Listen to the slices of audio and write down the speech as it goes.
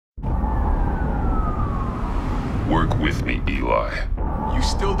Work with me, Eli. You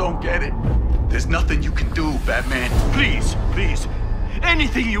still don't get it? There's nothing you can do, Batman. Please, please.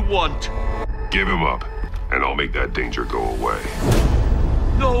 Anything you want. Give him up, and I'll make that danger go away.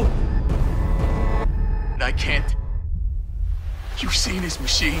 No. I can't. You've seen his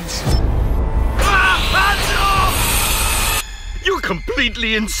machines. No! You're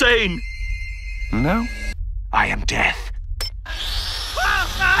completely insane. No, I am death.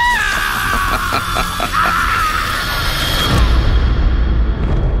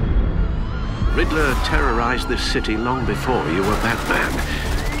 Riddler terrorized this city long before you were Batman.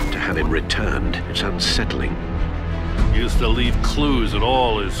 To have him returned, it's unsettling. He used to leave clues at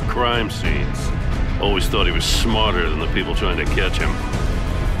all his crime scenes. Always thought he was smarter than the people trying to catch him.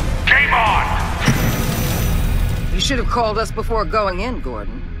 Game on! You should have called us before going in,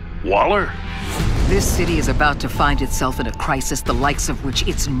 Gordon. Waller? This city is about to find itself in a crisis the likes of which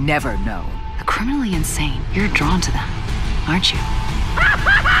it's never known. The criminally insane. You're drawn to them, aren't you?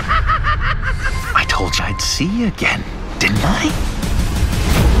 I told you I'd see you again, didn't I?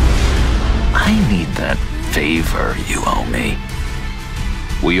 I need that favor you owe me.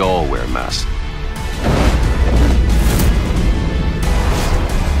 We all wear masks.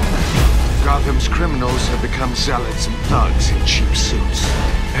 Gotham's criminals have become zealots and thugs in cheap suits.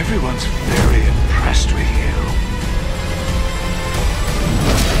 Everyone's very impressed with you.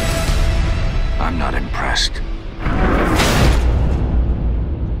 I'm not impressed.